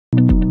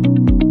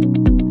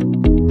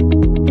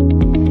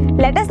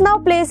now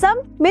play some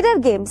mirror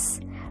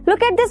games.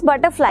 Look at this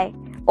butterfly.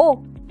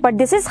 Oh, but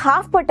this is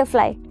half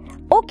butterfly.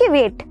 Okay,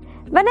 wait.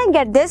 When I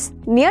get this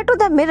near to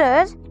the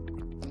mirror,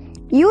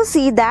 you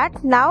see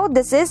that now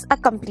this is a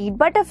complete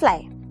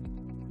butterfly.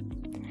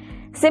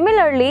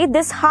 Similarly,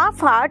 this half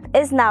heart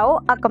is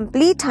now a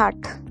complete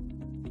heart.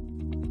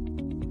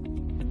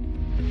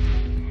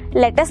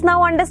 Let us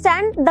now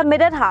understand the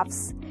mirror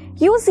halves.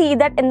 You see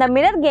that in the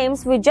mirror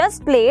games we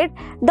just played,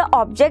 the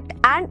object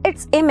and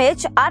its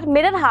image are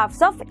mirror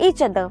halves of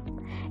each other.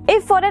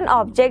 If for an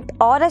object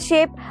or a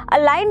shape, a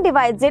line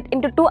divides it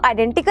into two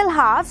identical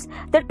halves,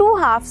 the two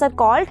halves are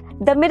called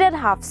the mirror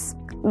halves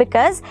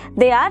because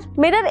they are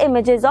mirror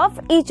images of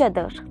each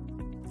other.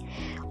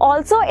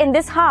 Also in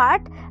this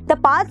heart, the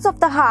parts of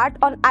the heart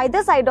on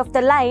either side of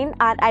the line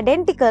are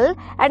identical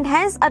and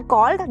hence are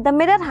called the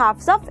mirror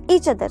halves of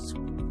each other.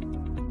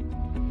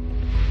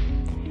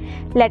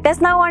 Let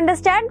us now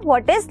understand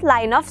what is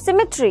line of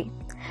symmetry.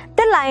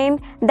 The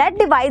line that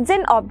divides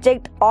an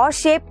object or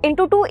shape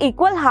into two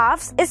equal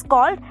halves is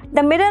called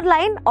the mirror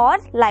line or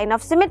line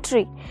of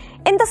symmetry.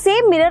 In the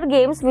same mirror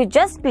games we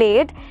just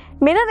played,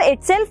 mirror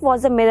itself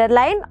was a mirror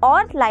line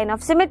or line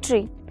of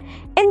symmetry.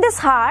 In this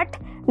heart,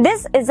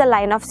 this is a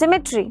line of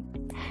symmetry.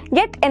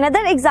 Yet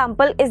another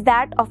example is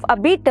that of a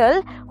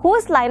beetle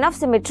whose line of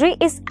symmetry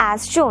is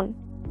as shown.